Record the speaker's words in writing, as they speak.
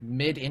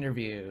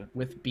mid-interview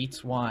with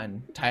Beats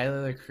One,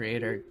 Tyler the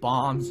Creator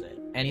bombs it.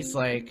 And he's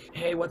like,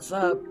 hey, what's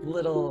up,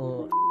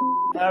 little...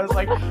 And I was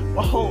like,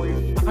 oh, holy,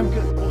 I'm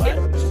good,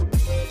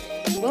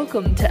 what?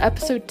 Welcome to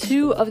episode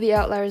 2 of the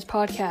Outliers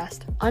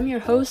podcast. I'm your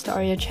host,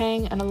 Arya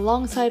Chang, and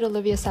alongside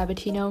Olivia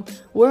Sabatino,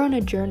 we're on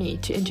a journey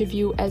to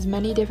interview as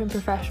many different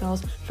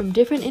professionals from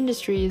different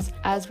industries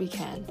as we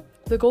can.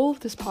 The goal of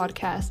this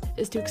podcast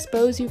is to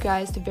expose you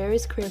guys to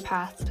various career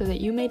paths so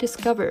that you may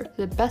discover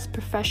the best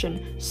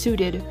profession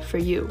suited for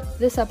you.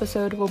 This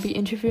episode will be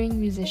interviewing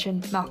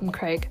musician Malcolm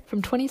Craig.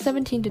 From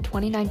 2017 to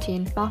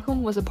 2019,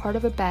 Malcolm was a part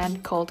of a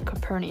band called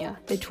Calpurnia.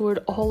 They toured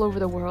all over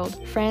the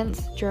world: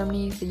 France,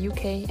 Germany, the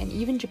UK, and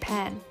even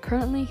Japan.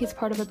 Currently, he's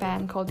part of a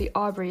band called the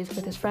Aubreys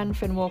with his friend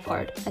Finn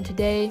Wolfhard. And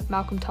today,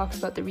 Malcolm talks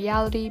about the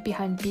reality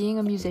behind being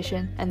a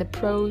musician and the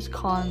pros,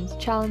 cons,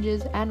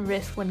 challenges, and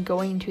risks when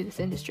going into this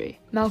industry.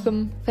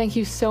 Malcolm, thank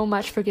you so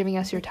much for giving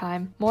us your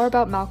time. More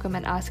about Malcolm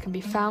and us can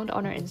be found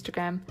on our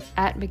Instagram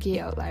at McGee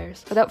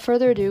Outliers. Without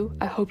further ado,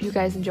 I hope you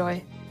guys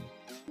enjoy.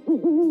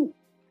 We're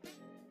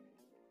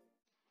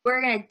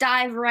going to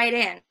dive right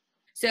in.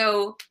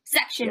 So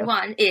section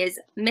 1 is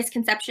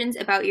misconceptions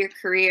about your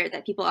career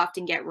that people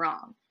often get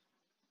wrong.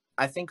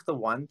 I think the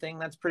one thing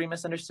that's pretty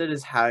misunderstood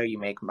is how you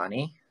make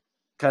money.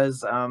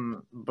 Because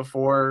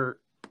before,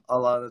 a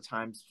lot of the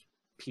times,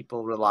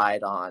 people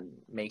relied on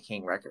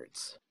making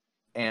records.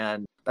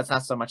 And that's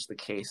not so much the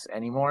case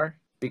anymore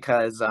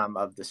because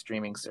of the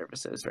streaming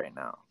services right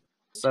now.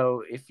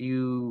 So if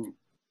you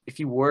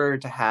were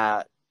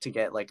to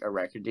get like a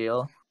record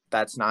deal,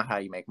 that's not how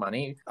you make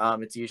money.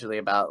 It's usually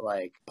about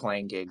like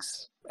playing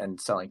gigs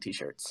and selling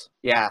t-shirts.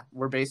 Yeah,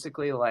 we're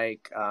basically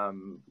like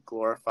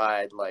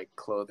glorified like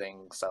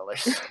clothing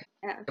sellers.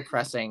 Yeah.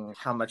 Depressing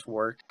how much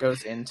work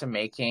goes into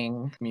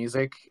making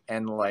music,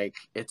 and like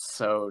it's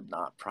so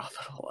not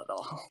profitable at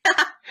all.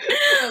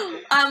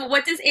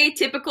 What does a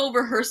typical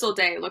rehearsal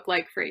day look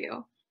like for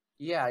you?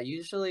 Yeah,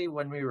 usually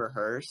when we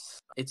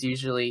rehearse, it's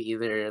usually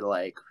either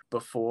like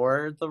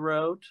before the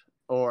road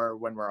or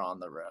when we're on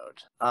the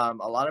road. A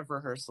lot of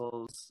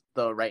rehearsals,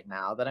 though, right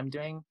now that I'm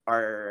doing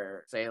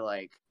are, say,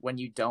 like when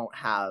you don't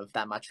have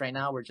that much right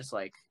now, we're just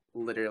like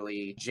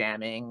literally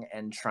jamming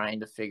and trying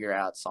to figure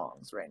out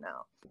songs right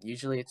now.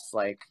 Usually it's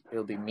like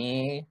it'll be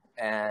me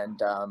and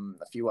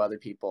a few other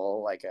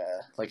people, like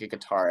a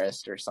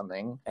guitarist or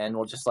something, and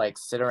we'll just like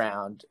sit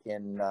around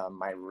in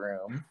my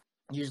room.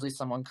 Usually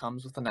someone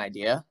comes with an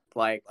idea,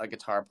 like a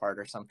guitar part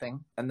or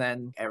something, and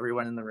then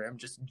everyone in the room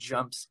just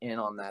jumps in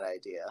on that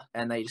idea,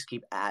 and they just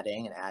keep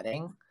adding and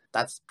adding.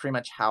 That's pretty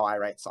much how I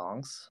write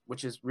songs,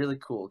 which is really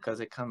cool because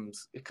it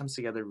comes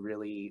together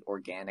really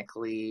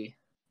organically.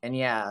 And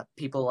yeah,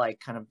 people like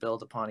kind of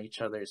build upon each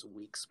other's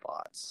weak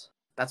spots.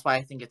 That's why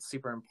I think it's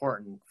super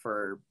important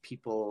for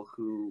people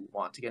who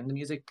want to get into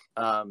music,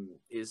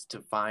 is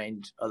to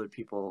find other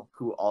people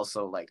who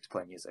also like to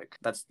play music.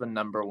 That's the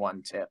number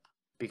one tip,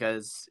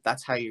 because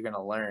that's how you're going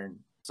to learn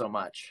so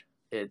much.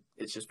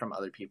 It's just from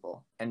other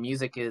people. And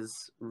music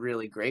is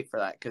really great for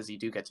that because you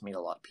do get to meet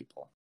a lot of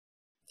people.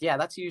 Yeah,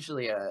 that's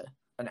usually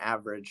an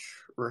average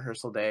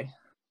rehearsal day.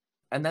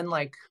 And then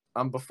like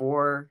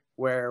before,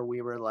 where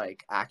we were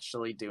like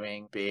actually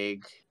doing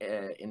big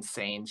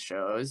insane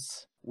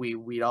shows,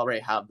 we'd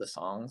already have the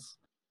songs,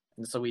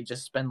 and so we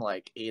just spend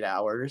like 8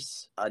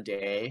 hours a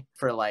day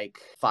for like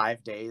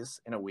 5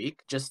 days in a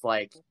week, just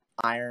like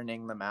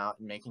ironing them out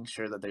and making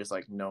sure that there's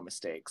like no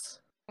mistakes.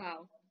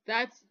 Wow,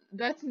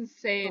 that's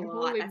insane.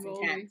 Holy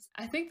moly. Intense.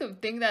 I think the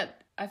thing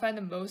that I find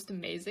the most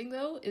amazing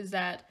though is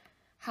that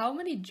how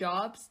many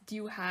jobs do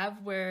you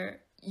have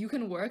where you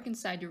can work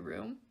inside your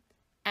room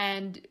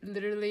and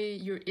literally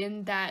you're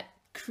in that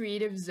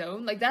creative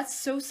zone? Like that's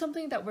so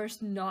something that we're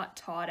not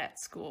taught at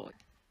school.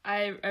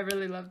 I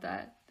really love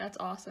that. That's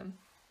awesome.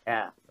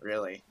 Yeah,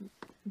 really.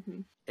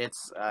 Mm-hmm.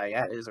 It's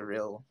it is a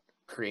real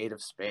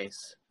creative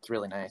space. It's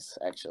really nice,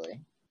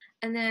 actually.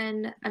 And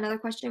then another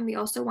question, we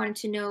also wanted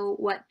to know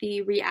what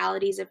the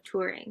realities of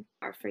touring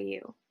are for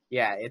you.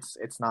 Yeah,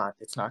 it's not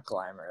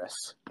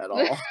glamorous at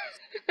all.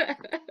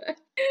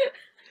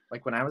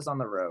 Like when I was on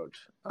the road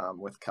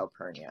with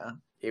Calpurnia,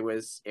 it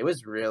was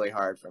really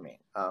hard for me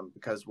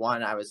because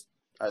one, I was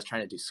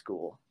trying to do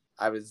school.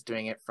 I was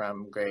doing it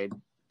from grade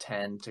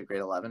 10 to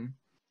grade 11,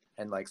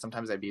 and like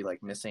sometimes I'd be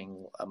like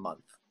missing a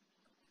month.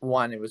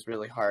 One, it was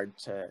really hard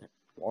to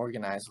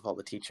organize with all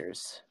the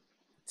teachers.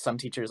 Some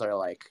teachers are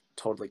like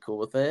totally cool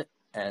with it,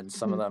 and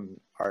some of them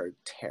are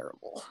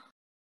terrible.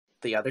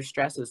 The other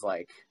stress is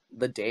like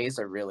the days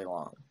are really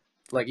long.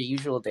 Like a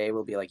usual day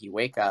will be like you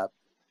wake up,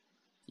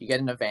 you get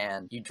in a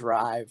van, you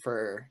drive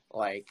for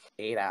like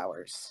 8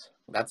 hours.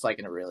 That's like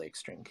in a really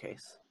extreme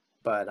case,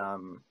 but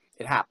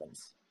it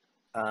happens.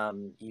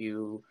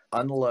 You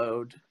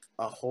unload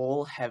a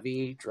whole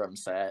heavy drum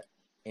set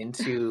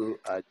into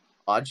a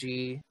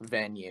dodgy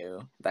venue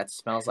that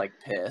smells like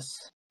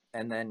piss,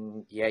 and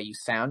then you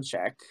sound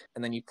check,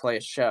 and then you play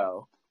a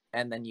show,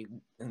 and then you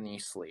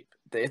sleep.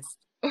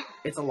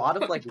 It's a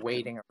lot of like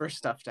waiting for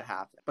stuff to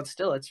happen, but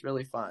still it's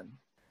really fun.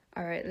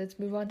 All right, let's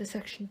move on to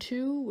section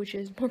 2, which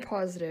is more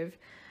positive.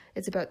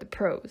 It's about the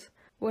pros.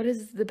 What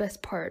is the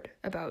best part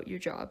about your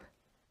job?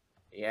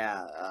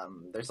 Yeah,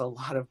 there's a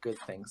lot of good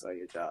things about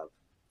your job.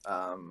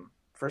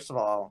 First of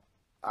all,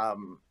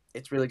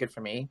 it's really good for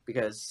me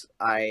because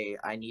I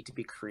need to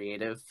be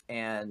creative,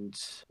 and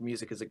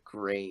music is a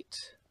great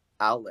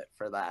outlet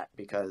for that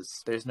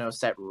because there's no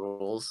set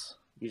rules.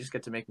 You just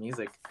get to make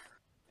music.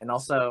 And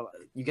also,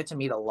 you get to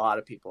meet a lot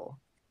of people.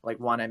 Like,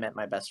 one, I met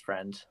my best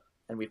friend,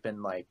 and we've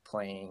been like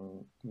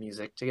playing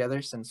music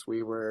together since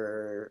we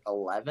were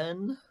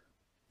 11.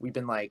 We've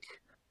been like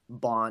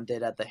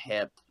bonded at the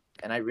hip,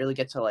 and I really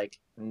get to like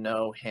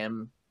know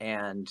him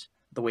and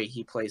the way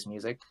he plays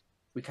music.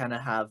 We kind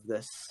of have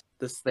this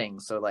thing.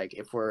 So like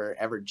if we're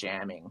ever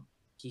jamming,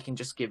 he can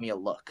just give me a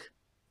look,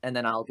 and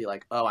then I'll be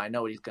like, "Oh, I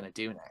know what he's gonna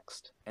do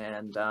next."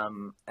 And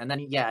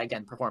then yeah,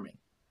 again, performing.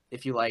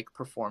 If you like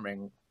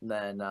performing,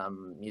 then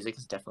music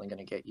is definitely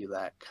going to get you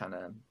that kind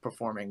of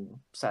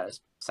performing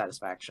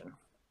satisfaction.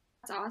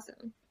 That's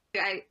awesome.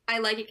 I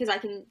like it because I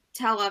can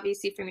tell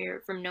obviously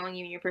from knowing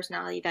you and your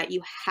personality that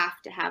you have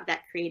to have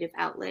that creative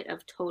outlet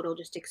of total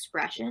just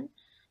expression.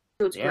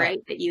 So it's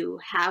great that you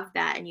have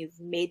that and you've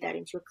made that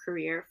into a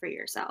career for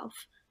yourself.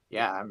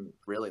 Yeah, I'm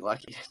really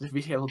lucky to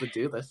be able to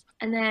do this.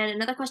 And then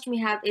another question we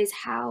have is,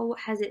 how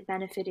has it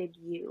benefited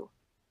you?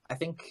 I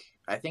think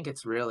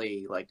it's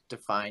really like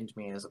defined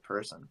me as a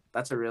person.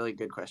 That's a really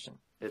good question.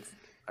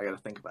 I got to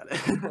think about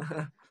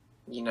it.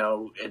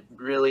 It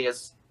really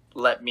has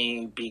let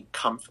me be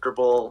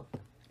comfortable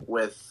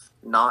with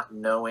not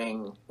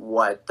knowing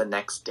what the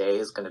next day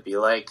is going to be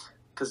like,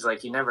 because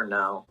like you never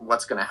know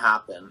what's going to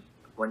happen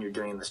when you're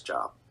doing this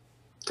job,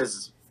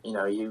 because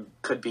you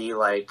could be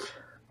like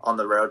on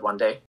the road one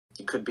day,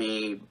 you could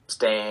be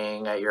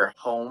staying at your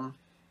home.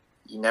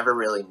 You never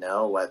really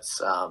know what's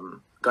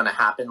going to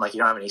happen. Like, you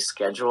don't have any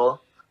schedule.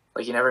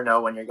 Like, you never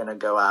know when you're going to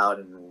go out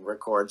and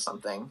record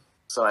something.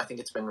 So I think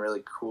it's been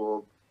really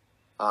cool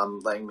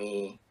letting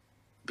me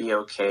be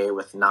okay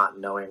with not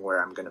knowing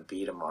where I'm going to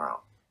be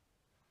tomorrow.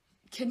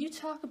 Can you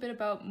talk a bit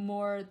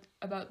more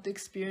about the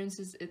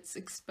experiences it's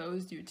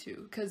exposed you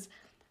to? Because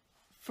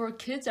for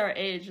kids our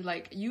age,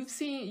 like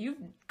you've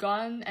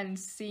gone and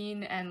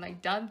seen and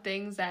like done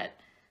things that,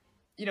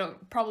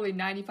 probably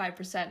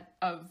 95%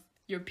 of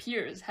your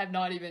peers have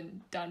not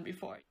even done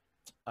before.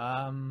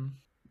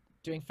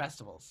 Doing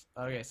festivals.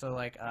 Okay, so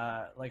like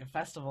a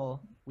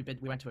festival, we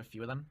went to a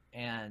few of them,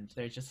 and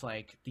there's just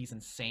like these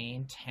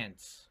insane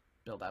tents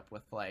built up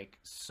with like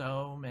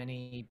so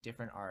many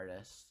different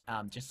artists,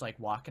 just like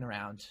walking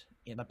around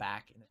in the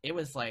back. It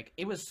was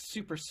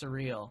super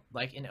surreal.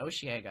 Like in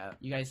Osheaga,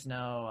 you guys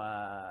know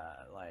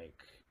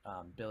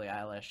Billie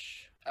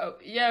Eilish. Oh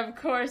yeah, of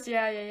course,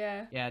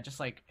 yeah. Yeah, just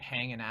like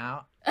hanging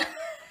out.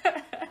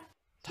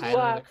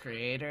 Tyler, the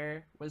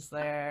Creator, was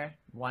there.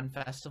 One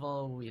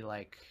festival, we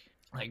like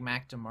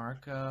Mac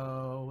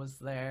DeMarco was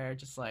there,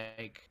 just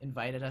like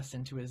invited us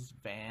into his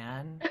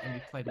van,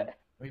 and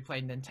we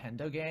played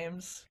Nintendo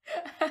games.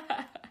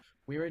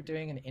 We were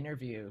doing an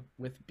interview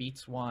with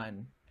Beats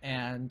One,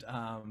 and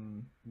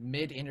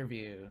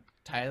mid-interview,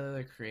 Tyler,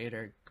 the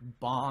Creator,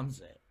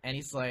 bombs it, and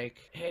he's like,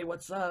 "Hey,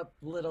 what's up,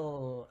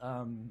 little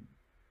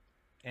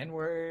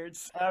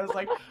N-words?" And I was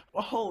like,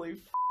 well,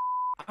 holy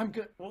I'm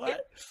good.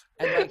 What?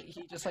 And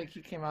like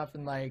he came up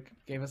and like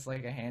gave us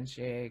like a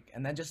handshake,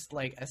 and then just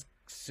like as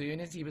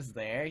soon as he was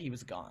there, he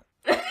was gone.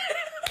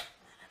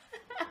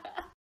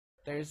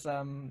 There's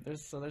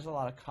a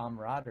lot of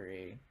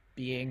camaraderie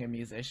being a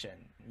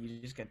musician. You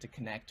just get to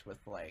connect with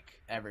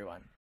like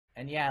everyone.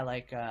 And yeah,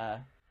 like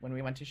when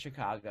we went to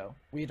Chicago,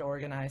 we'd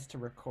organized to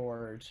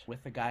record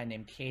with a guy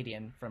named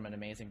Cadian from an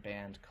amazing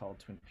band called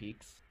Twin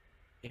Peaks.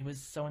 It was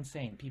so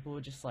insane. People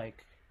would just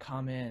like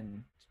come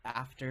in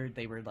after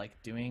they were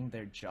like doing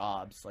their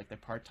jobs, like their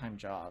part-time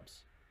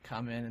jobs,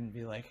 come in and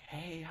be like,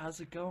 "Hey, how's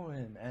it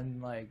going?"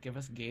 and like give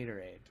us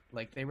Gatorade.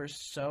 Like, they were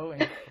so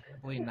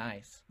incredibly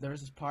nice. There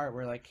was this part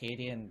where like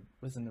Cadian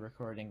was in the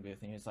recording booth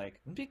and he was like,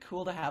 "It'd be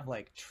cool to have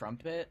like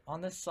trumpet on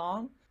this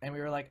song," and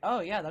we were like, "Oh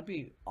yeah, that'd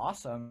be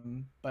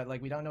awesome, but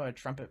like we don't know a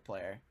trumpet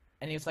player."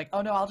 And he was like,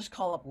 "Oh no, I'll just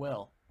call up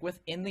Will."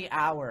 Within the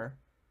hour,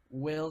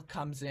 Will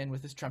comes in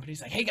with his trumpet.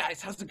 He's like, "Hey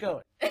guys, how's it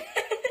going?"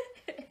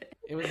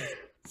 It was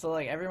so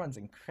like everyone's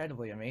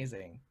incredibly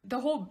amazing. The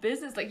whole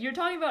business, like you're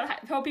talking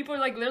about how people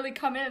like literally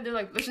come in and they're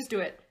like, "Let's just do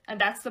it," and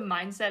that's the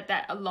mindset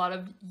that a lot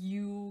of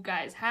you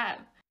guys have.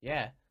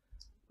 Yeah,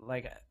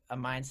 like a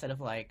mindset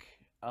of like,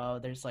 oh,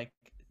 there's like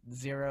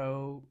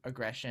zero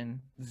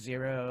aggression,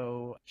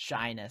 zero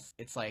shyness.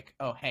 It's like,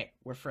 oh, hey,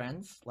 we're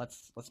friends.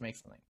 Let's make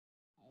something.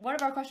 One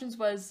of our questions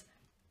was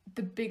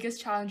the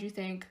biggest challenge you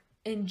think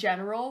in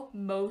general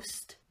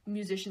most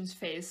musicians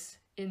face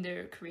in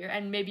their career,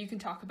 and maybe you can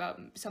talk about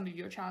some of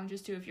your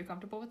challenges too if you're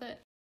comfortable with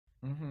it.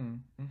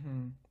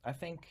 I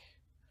think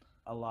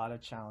a lot of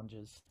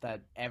challenges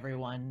that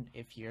everyone,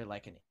 if you're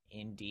like an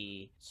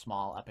indie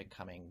small up and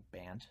coming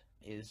band,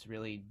 is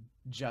really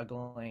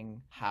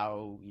juggling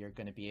how you're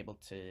going to be able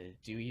to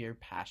do your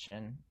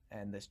passion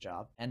and this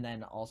job, and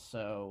then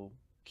also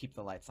keep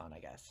the lights on, I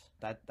guess.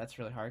 That's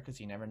really hard because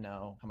you never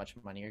know how much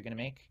money you're going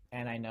to make.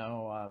 And I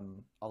know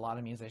a lot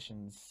of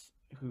musicians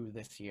who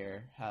this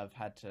year have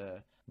had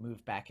to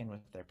move back in with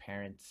their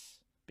parents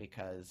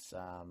because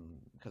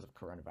of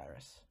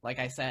coronavirus. Like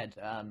I said,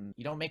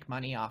 you don't make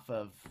money off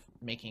of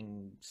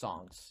making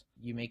songs.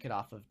 You make it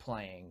off of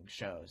playing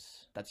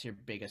shows. That's your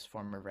biggest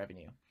form of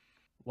revenue.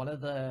 One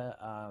of the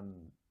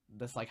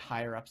this like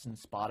higher ups in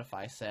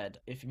Spotify said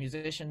if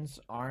musicians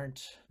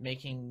aren't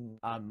making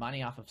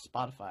money off of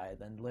Spotify,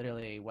 then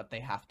literally what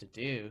they have to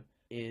do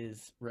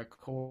is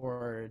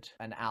record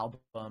an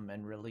album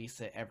and release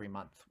it every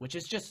month, which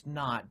is just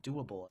not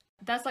doable.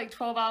 That's like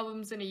 12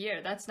 albums in a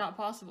year. That's not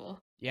possible.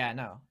 Yeah,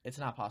 no, it's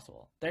not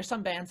possible. There's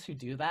some bands who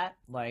do that.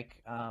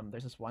 Like,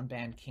 there's this one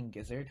band, King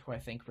Gizzard, who I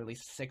think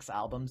released 6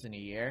 albums in a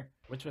year,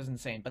 which was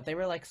insane. But they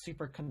were like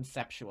super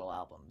conceptual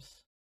albums.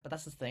 But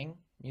that's the thing.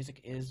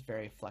 Music is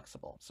very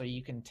flexible. So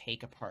you can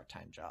take a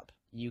part-time job.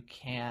 You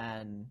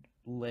can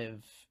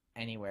live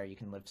anywhere. You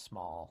can live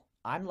small.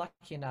 I'm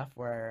lucky enough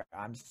where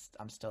I'm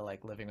still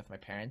like living with my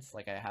parents.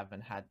 Like I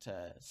haven't had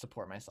to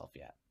support myself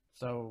yet.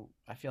 So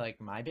I feel like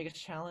my biggest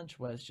challenge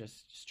was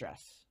just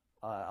stress.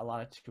 A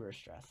lot of tour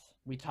stress.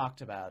 We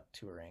talked about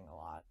touring a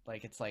lot.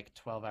 Like it's like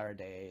 12-hour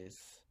days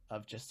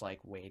of just like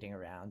waiting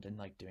around and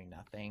like doing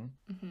nothing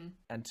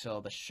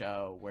until the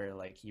show where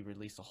like you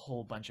release a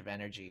whole bunch of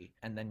energy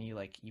and then you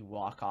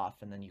walk off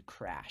and then you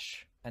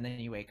crash and then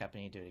you wake up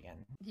and you do it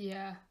again.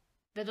 Yeah.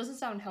 That doesn't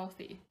sound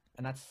healthy.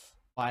 And that's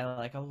why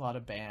like a lot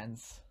of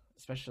bands,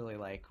 especially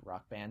like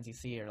rock bands you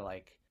see, are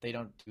like they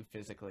don't do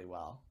physically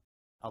well.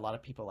 A lot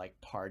of people like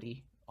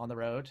party on the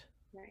road.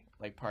 Right.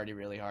 Like party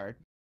really hard.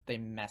 They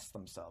mess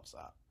themselves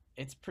up.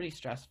 It's pretty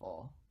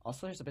stressful.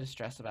 Also, there's a bit of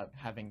stress about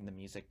having the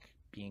music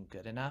being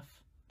good enough.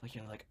 Like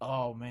you're like,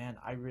 oh man,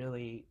 I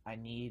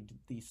need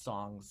these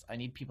songs. I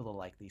need people to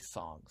like these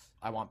songs.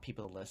 I want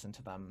people to listen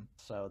to them.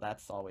 So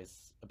that's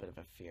always a bit of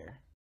a fear.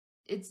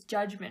 It's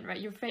judgment, right?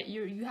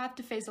 You have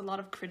to face a lot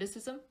of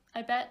criticism,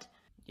 I bet.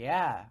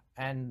 Yeah,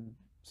 and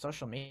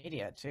social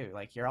media too.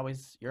 Like you're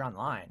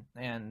online,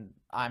 and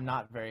I'm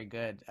not very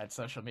good at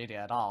social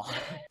media at all.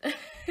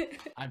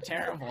 I'm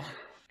terrible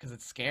because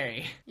it's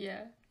scary.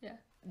 Yeah.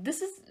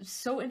 This is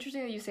so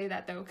interesting that you say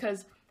that though,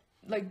 because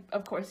like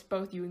of course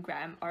both you and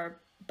Graham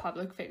are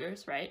public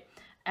figures, right?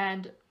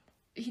 And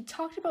he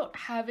talked about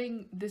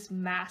having this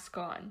mask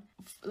on.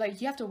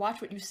 Like you have to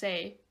watch what you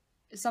say,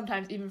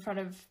 sometimes even in front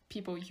of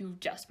people you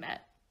just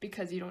met,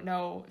 because you don't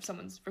know if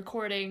someone's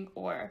recording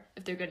or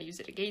if they're going to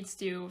use it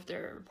against you, if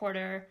they're a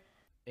reporter.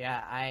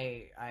 Yeah,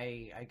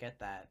 I get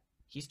that.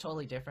 He's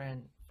totally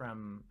different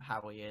from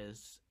how he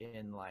is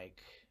in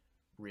like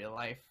real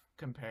life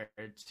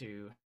compared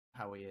to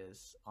how he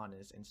is on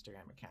his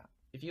Instagram account.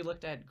 If you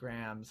looked at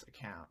Graham's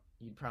account,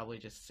 you'd probably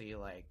just see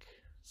like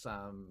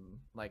some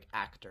like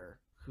actor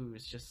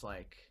who's just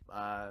like,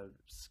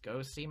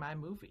 go see my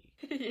movie.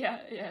 yeah,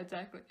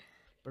 exactly.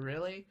 But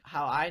really,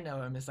 how I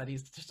know him is that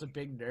he's just a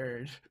big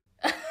nerd.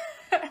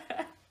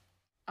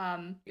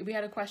 We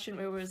had a question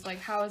where it was like,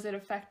 how has it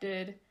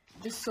affected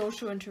the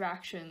social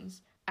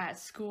interactions at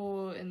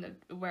school,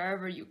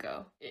 wherever you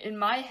go? In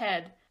my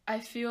head, I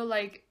feel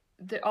like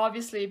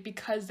obviously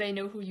because they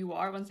know who you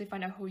are, once they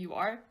find out who you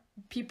are,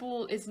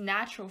 it's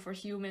natural for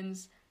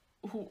humans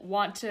who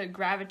want to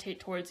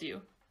gravitate towards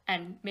you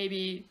and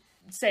maybe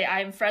say,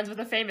 I'm friends with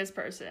a famous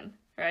person,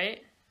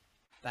 right?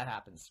 That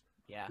happens.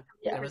 Yeah.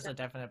 There was a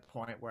definite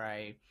point where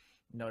I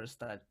noticed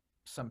that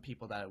some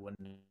people that I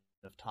wouldn't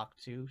have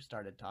talked to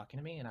started talking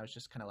to me, and I was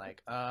just kind of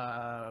like,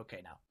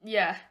 okay now.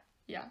 Yeah,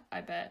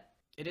 I bet.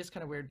 It is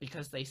kind of weird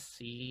because they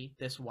see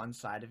this one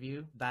side of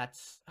you.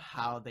 That's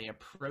how they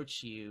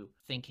approach you,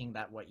 thinking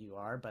that what you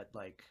are. But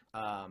like,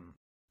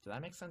 did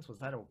that make sense? Was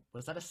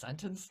that a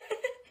sentence?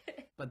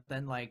 But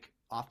then like,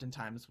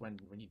 oftentimes when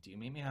you do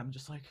meet me, I'm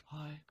just like,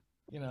 hi,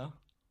 you know.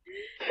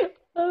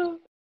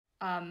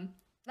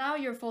 Now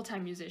you're a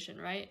full-time musician,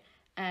 right?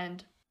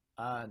 And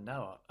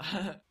no.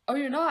 Oh,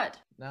 you're not?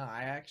 No,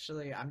 I'm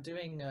actually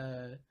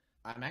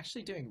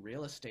doing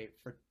real estate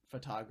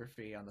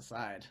photography on the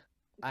side.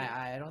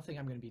 I don't think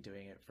I'm going to be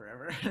doing it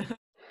forever.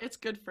 It's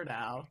good for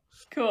now.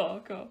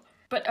 Cool.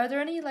 But are there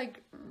any,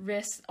 like,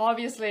 risks?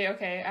 Obviously,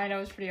 okay, I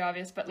know it's pretty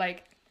obvious, but,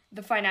 like,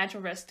 the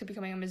financial risk to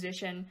becoming a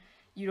musician,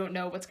 you don't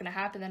know what's going to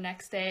happen the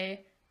next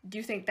day. Do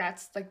you think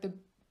that's, like,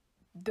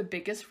 the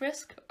biggest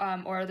risk?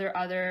 Or are there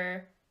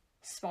other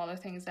smaller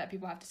things that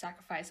people have to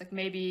sacrifice? Like,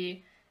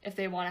 maybe if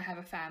they want to have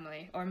a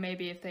family, or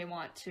maybe if they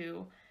want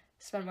to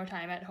spend more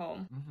time at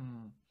home.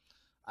 Mm-hmm.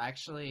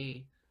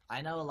 Actually,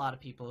 I know a lot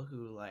of people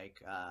who,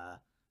 like,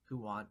 who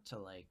want to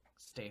like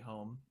stay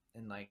home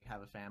and like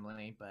have a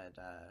family, but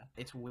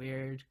it's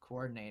weird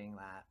coordinating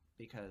that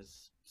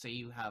because say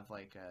you have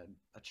like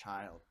a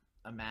child.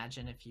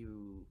 Imagine if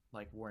you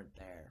like weren't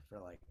there for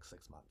like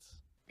 6 months.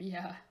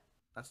 Yeah.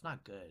 That's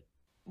not good.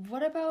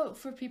 What about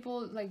for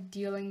people like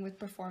dealing with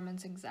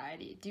performance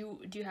anxiety? Do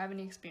you have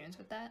any experience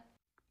with that?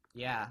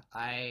 Yeah,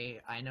 I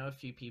know a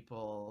few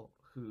people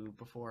who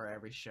before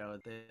every show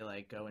they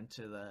like go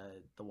into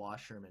the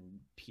washroom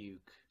and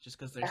puke just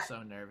because they're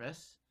so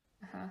nervous.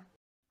 Uh-huh.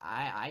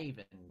 I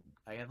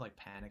I have like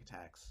panic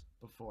attacks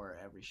before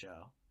every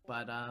show,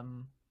 but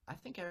I I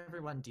think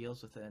everyone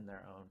deals with it in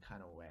their own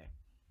kind of way.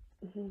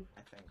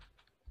 I think.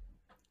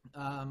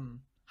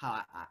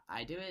 How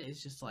I do it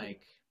is just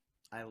like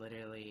I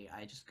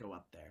just go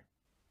up there.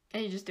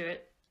 And you just do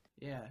it.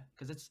 Yeah,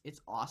 because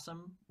it's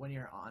awesome when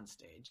you're on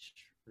stage.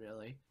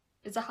 Really.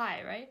 It's a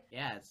high, right?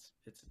 Yeah,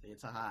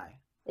 it's a high.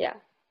 Yeah.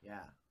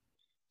 Yeah.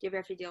 Do you ever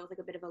have to deal with like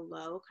a bit of a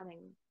low coming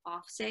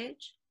off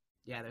stage?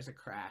 Yeah, there's a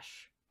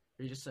crash.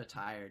 You're just so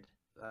tired.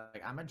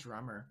 Like I'm a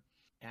drummer,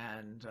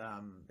 and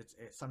it's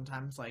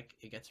sometimes like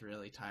it gets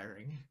really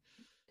tiring.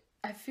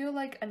 I feel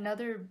like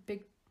another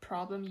big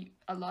problem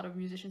a lot of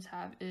musicians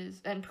have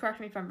is, and correct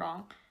me if I'm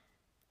wrong,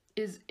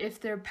 is if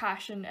their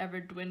passion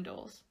ever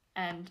dwindles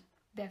and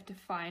they have to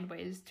find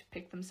ways to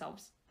pick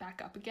themselves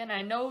back up again.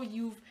 I know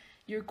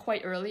you're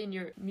quite early in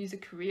your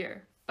music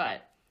career,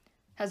 but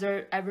has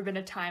there ever been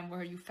a time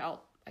where you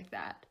felt like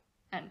that?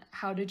 And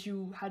how did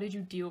you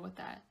deal with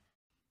that?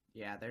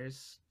 Yeah,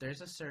 there's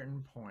a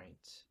certain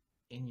point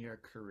in your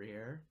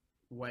career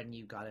when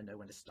you gotta know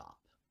when to stop.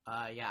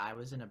 Yeah, I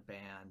was in a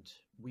band.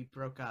 We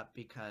broke up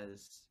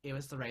because it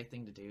was the right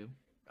thing to do.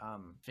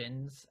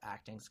 Finn's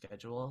acting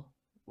schedule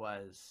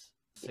was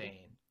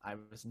insane. I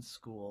was in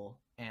school,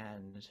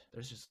 and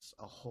there's just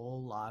a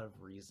whole lot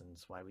of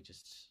reasons why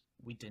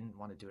we didn't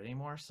want to do it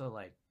anymore. So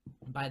like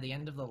by the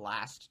end of the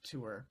last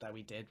tour that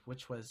we did,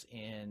 which was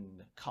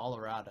in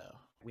Colorado,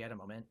 we had a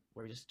moment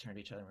where we just turned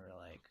to each other and we were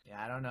like,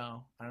 yeah, I don't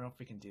know if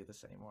we can do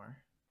this anymore.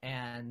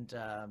 And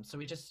so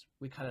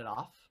we cut it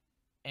off.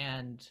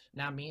 And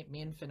now me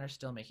and Finn are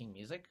still making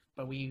music,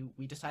 but we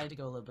decided to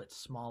go a little bit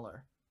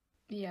smaller.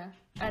 Yeah.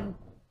 And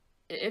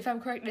if I'm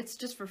correct, it's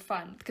just for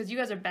fun because you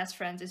guys are best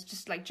friends. It's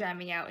just like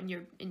jamming out in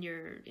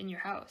your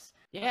house.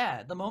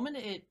 Yeah, the moment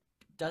it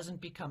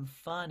doesn't become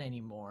fun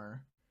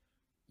anymore,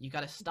 you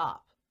got to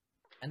stop.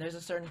 And there's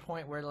a certain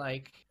point where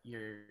like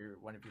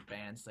one of your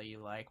bands that you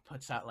like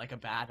puts out like a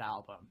bad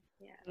album.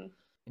 Yeah.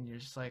 And you're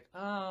just like,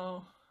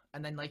 "Oh."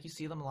 And then like you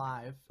see them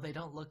live, they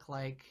don't look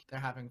like they're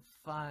having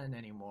fun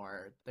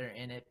anymore. They're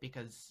in it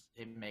because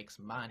it makes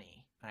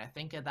money. And I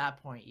think at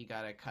that point you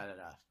got to cut it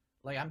off.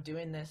 Like I'm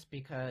doing this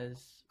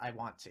because I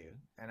want to,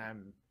 and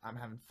I'm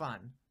having fun.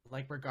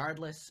 Like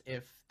regardless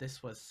if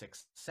this was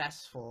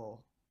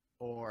successful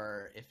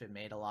or if it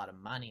made a lot of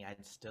money,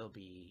 I'd still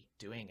be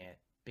doing it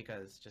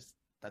because just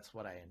that's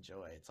what I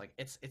enjoy. It's like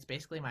it's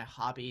basically my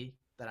hobby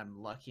that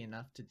I'm lucky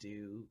enough to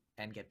do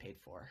and get paid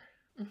for.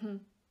 Mm-hmm.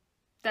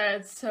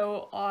 That's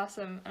so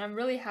awesome, and I'm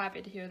really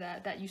happy to hear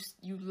that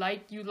you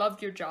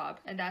love your job,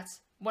 and that's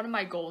one of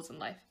my goals in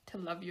life, to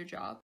love your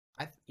job.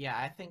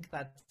 I think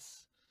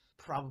that's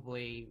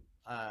probably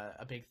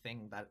a big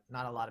thing that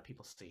not a lot of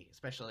people see,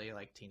 especially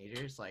like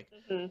teenagers. Like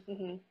you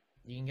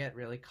can get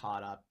really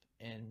caught up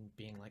in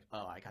being like,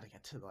 oh, I gotta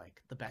get to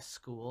like the best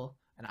school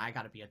and I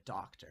gotta be a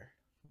doctor.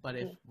 But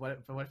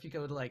what if you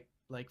go to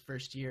like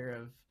first year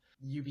of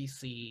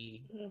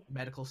UBC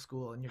medical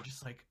school and you're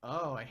just like,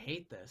 oh, I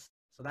hate this.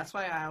 So that's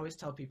why I always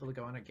tell people to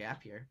go on a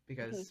gap year,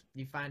 because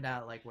you find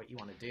out like what you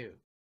want to do.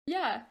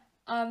 Yeah.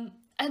 And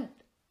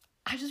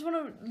I just want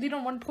to lead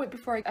on one point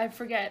before I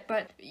forget,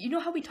 but you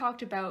know how we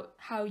talked about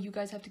how you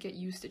guys have to get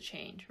used to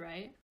change,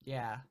 right?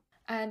 Yeah.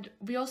 And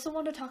we also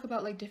want to talk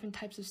about like different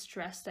types of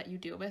stress that you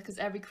deal with, because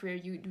every career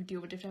you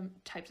deal with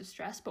different types of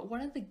stress. But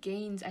one of the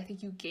gains I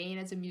think you gain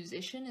as a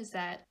musician is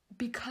that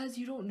because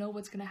you don't know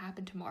what's going to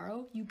happen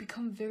tomorrow, you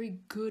become very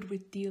good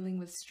with dealing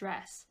with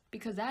stress,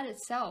 because that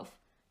itself,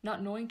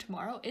 not knowing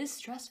tomorrow, is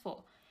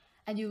stressful.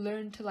 And you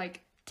learn to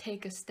like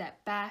take a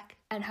step back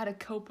and how to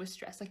cope with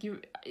stress. Like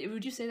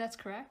would you say that's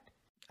correct?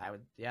 I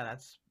would. Yeah,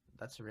 that's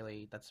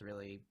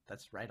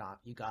right on.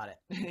 You got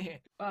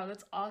it. Wow,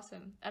 that's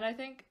awesome. And I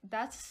think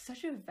that's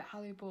such a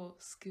valuable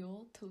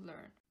skill to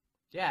learn.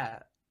 Yeah,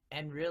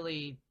 and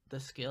really the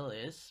skill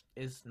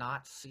is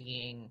not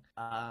seeing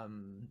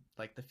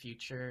like the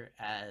future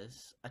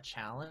as a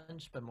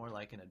challenge, but more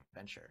like an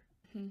adventure.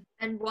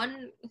 And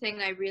one thing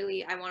I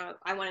want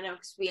to know,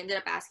 because we ended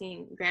up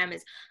asking Graham,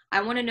 is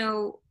I want to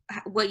know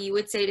what you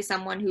would say to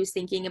someone who's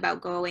thinking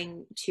about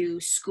going to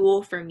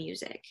school for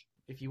music.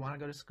 If you want to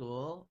go to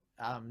school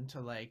to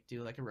like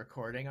do like a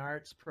recording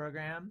arts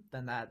program,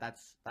 then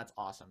that's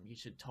awesome. You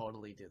should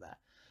totally do that.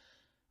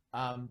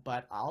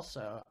 But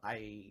also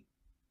I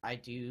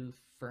do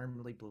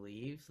firmly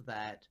believe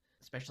that,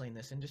 especially in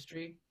this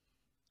industry,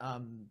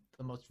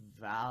 the most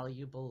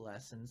valuable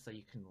lessons that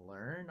you can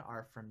learn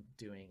are from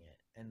doing it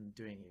and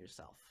doing it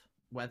yourself.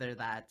 Whether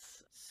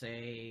that's,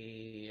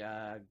 say,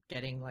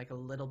 getting like a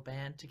little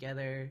band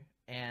together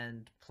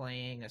and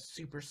playing a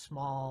super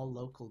small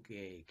local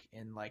gig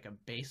in like a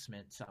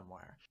basement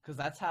somewhere, because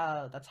that's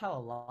how a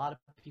lot of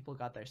people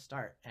got their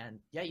start. And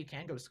yeah, you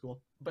can go to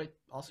school, but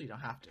also you don't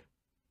have to.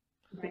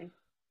 Right.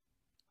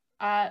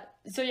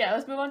 So yeah,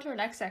 let's move on to our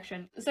next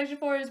section. Section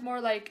 4 is more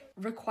like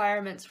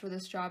requirements for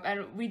this job,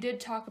 and we did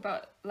talk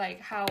about like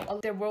how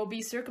there will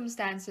be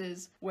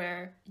circumstances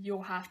where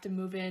you'll have to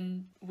move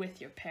in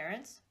with your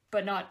parents,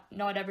 but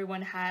not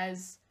everyone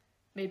has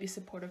maybe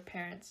supportive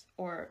parents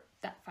or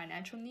that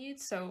financial need.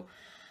 So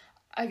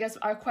I guess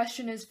our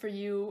question is for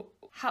you,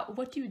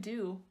 what do you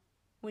do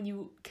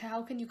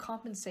how can you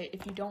compensate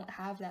if you don't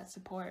have that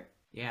support?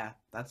 Yeah,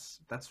 that's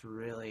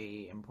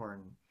really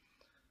important.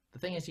 The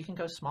thing is, you can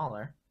go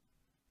smaller.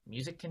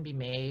 Music can be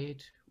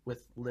made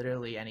with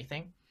literally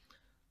anything.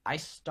 I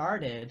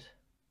started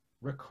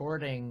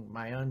recording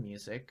my own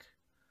music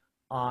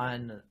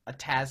on a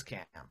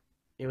Tascam.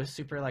 It was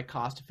super like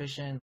cost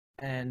efficient,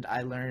 and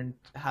I learned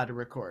how to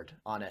record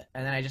on it.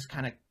 And then I just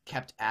kind of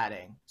kept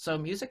adding. So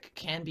music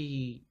can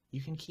be,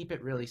 you can keep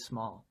it really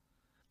small.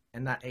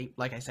 And that,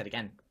 like I said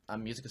again,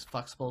 music is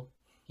flexible.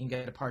 You can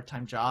get a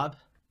part-time job.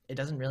 It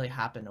doesn't really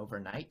happen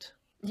overnight.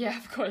 Yeah,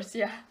 of course,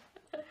 yeah.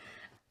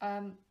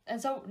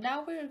 And so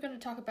now we're going to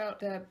talk about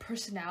the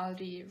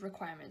personality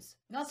requirements.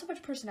 Not so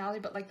much personality,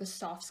 but like the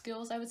soft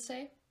skills, I would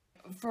say.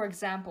 For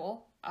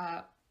example,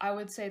 I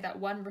would say that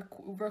one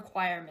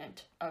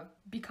requirement of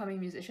becoming a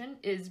musician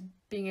is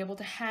being able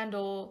to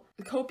handle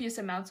the copious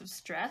amounts of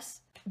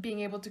stress,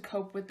 being able to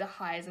cope with the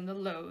highs and the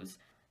lows,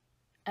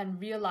 and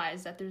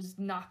realize that there's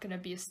not going to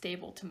be a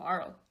stable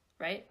tomorrow,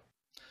 right?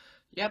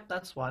 Yep,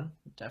 that's one,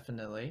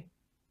 definitely.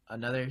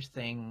 Another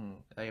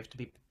thing that you have to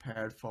be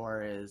prepared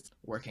for is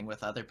working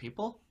with other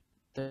people.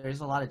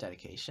 There's a lot of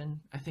dedication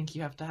I think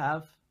you have to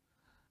have,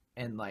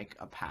 and like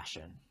a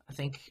passion. I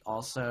think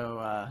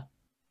also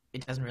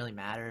it doesn't really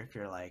matter if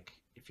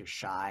you're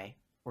shy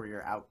or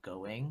you're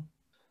outgoing.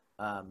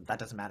 That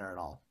doesn't matter at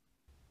all.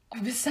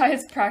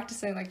 Besides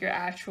practicing like your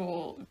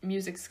actual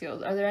music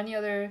skills, are there any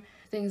other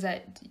things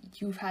that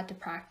you've had to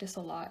practice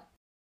a lot?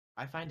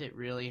 I find it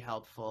really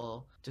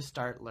helpful to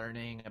start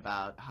learning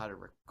about how to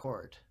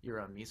record your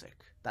own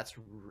music. That's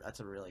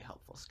a really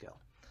helpful skill.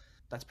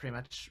 That's pretty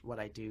much what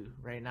I do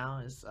right now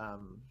is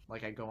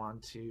like I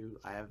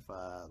have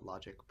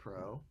Logic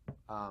Pro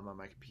on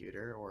my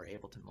computer or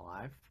Ableton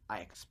Live. I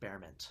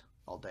experiment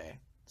all day.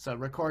 So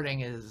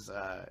recording is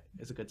a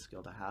good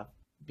skill to have.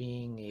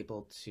 Being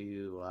able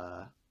to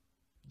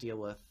deal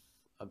with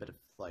a bit of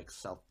like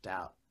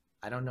self-doubt.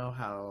 I don't know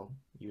how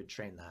you would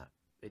train that.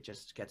 It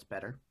just gets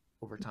better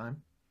over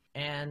time.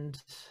 And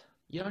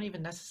you don't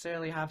even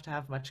necessarily have to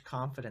have much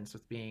confidence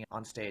with being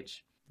on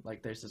stage.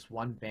 Like there's this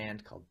one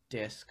band called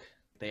Disc.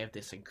 They have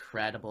this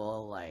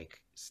incredible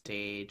like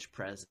stage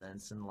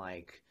presence and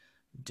like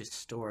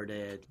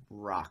distorted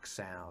rock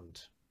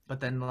sound.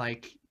 But then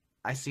like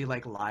I see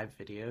like live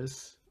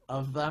videos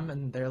of them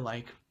and they're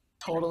like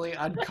totally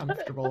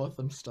uncomfortable with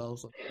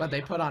themselves. But they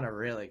put on a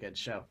really good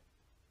show.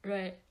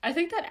 Right. I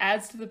think that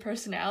adds to the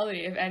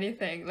personality, if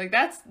anything. Like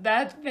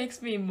that makes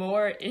me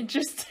more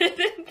interested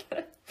in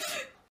the...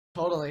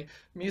 Totally.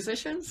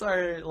 Musicians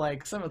are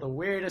like some of the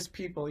weirdest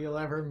people you'll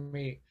ever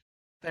meet.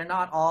 They're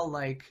not all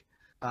like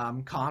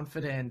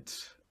confident.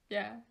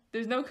 Yeah.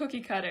 There's no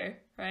cookie cutter,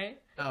 right?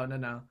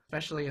 No.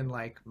 Especially in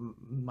like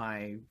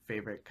my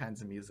favorite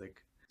kinds of music.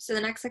 So the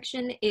next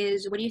section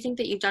is, what do you think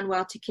that you've done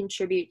well to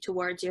contribute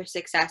towards your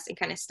success and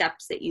kind of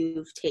steps that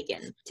you've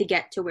taken to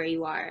get to where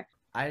you are?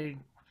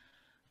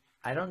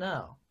 I don't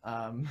know.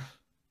 I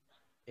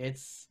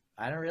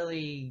don't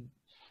really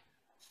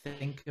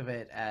think of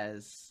it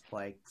as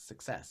like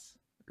success,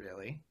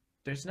 really.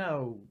 There's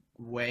no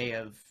way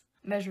of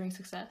measuring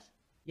success.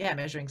 Yeah,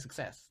 measuring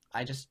success.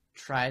 I just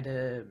try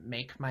to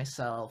make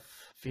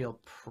myself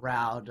feel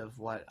proud of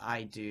what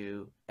I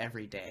do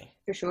every day.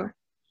 For sure.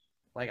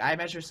 Like I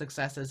measure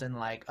successes in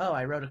like, oh,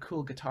 I wrote a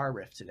cool guitar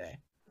riff today.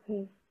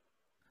 Mm-hmm.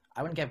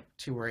 I wouldn't get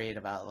too worried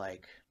about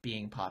like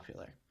being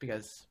popular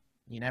because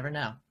you never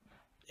know.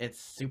 It's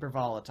super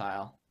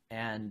volatile,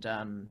 and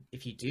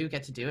if you do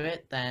get to do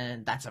it,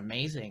 then that's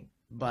amazing,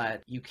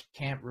 but you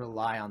can't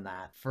rely on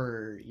that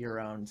for your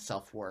own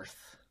self-worth.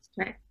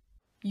 Right.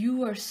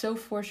 You are so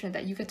fortunate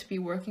that you get to be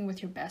working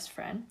with your best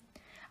friend.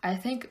 I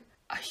think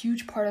a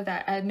huge part of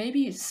that,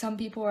 maybe some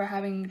people are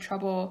having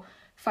trouble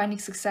finding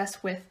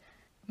success with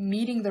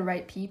meeting the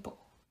right people.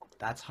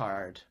 That's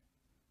hard.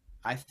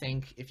 I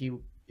think if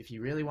you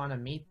really want to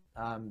meet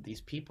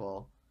these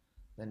people,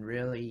 then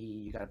really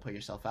you got to put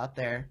yourself out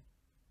there.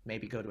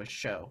 Maybe go to a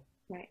show,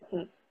 right,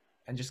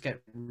 and just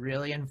get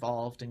really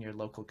involved in your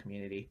local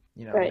community.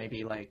 You know, right.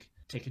 Maybe like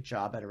take a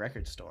job at a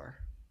record store.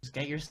 Just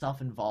get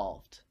yourself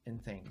involved in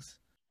things.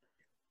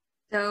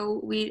 So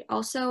we'd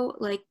also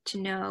like to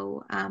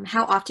know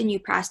how often you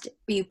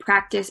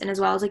practice, and as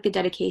well as like the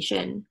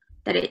dedication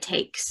that it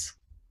takes.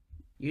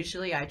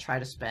 Usually, I try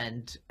to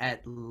spend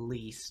at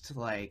least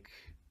like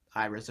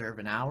I reserve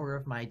an hour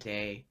of my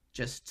day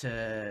just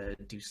to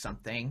do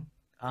something.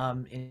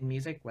 In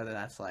music, whether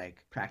that's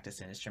like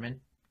practice an instrument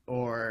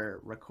or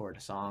record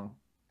a song.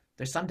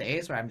 There's some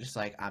days where I'm just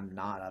like, I'm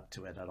not up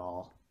to it at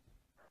all.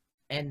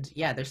 And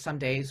yeah, there's some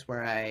days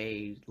where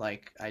I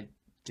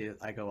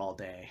go all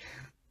day.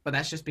 But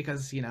that's just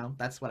because, you know,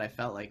 that's what I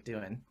felt like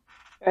doing.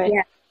 Right.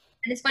 Yeah.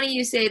 And it's funny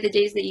you say the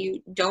days that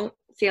you don't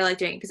feel like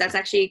doing, because that's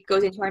actually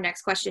goes into our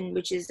next question,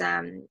 which is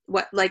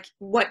what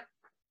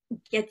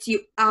gets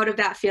you out of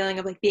that feeling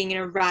of like being in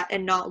a rut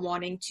and not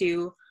wanting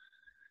to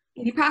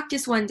you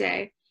practice one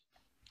day.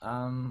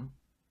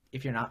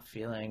 If you're not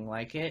feeling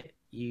like it,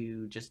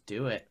 you just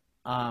do it.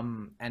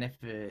 And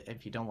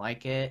if you don't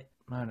like it,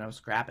 I don't know,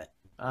 scrap it.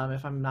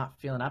 If I'm not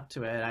feeling up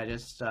to it, I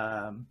just,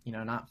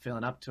 not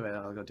feeling up to it,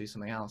 I'll go do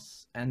something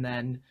else. And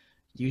then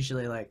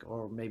usually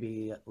or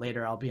maybe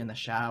later I'll be in the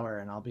shower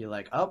and I'll be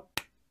like, oh.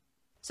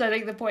 So I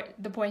think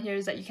the point here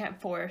is that you can't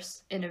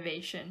force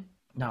innovation.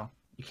 No,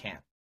 you can't.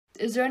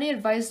 Is there any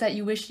advice that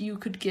you wish you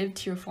could give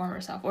to your former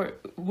self, or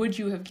would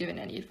you have given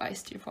any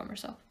advice to your former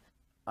self?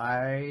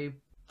 I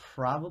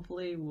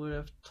probably would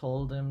have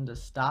told him to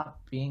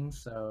stop being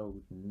so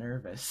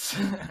nervous.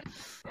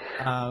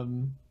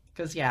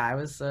 Because I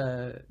was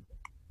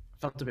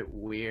felt a bit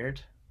weird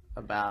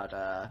about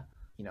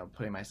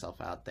putting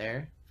myself out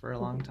there for a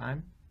long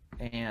time,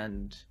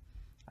 and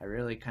I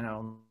really kind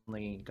of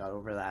only got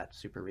over that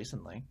super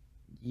recently.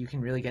 You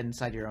can really get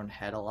inside your own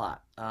head a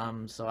lot.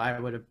 So I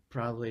would have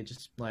probably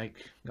just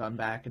gone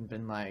back and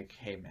been like,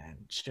 hey man,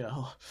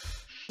 chill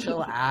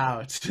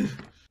out.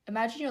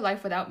 Imagine your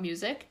life without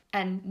music,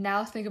 and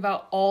now think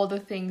about all the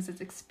things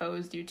it's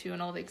exposed you to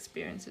and all the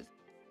experiences.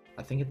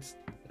 I think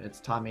it's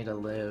taught me to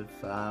live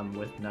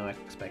with no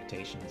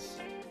expectations.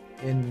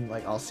 In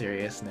all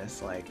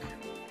seriousness,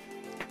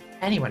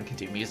 anyone can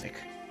do music,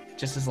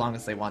 just as long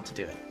as they want to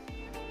do it.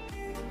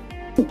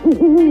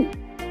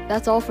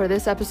 That's all for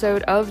this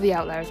episode of the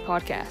Outliers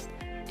podcast.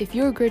 If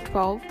you're grade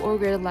 12 or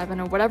grade 11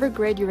 or whatever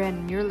grade you're in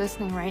and you're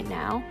listening right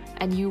now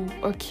and you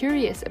are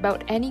curious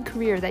about any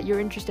career that you're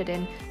interested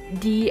in,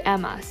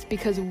 DM us,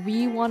 because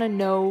we want to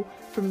know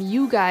from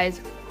you guys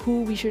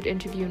who we should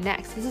interview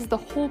next. This is the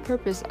whole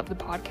purpose of the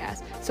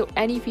podcast, so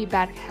any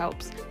feedback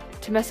helps.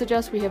 To message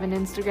us, we have an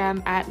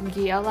Instagram at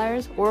McGee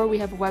Outliers, or we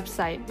have a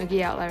website,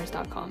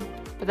 McGeeOutliers.com.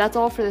 But that's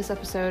all for this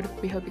episode.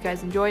 We hope you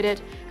guys enjoyed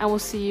it, and we'll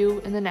see you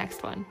in the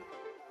next one.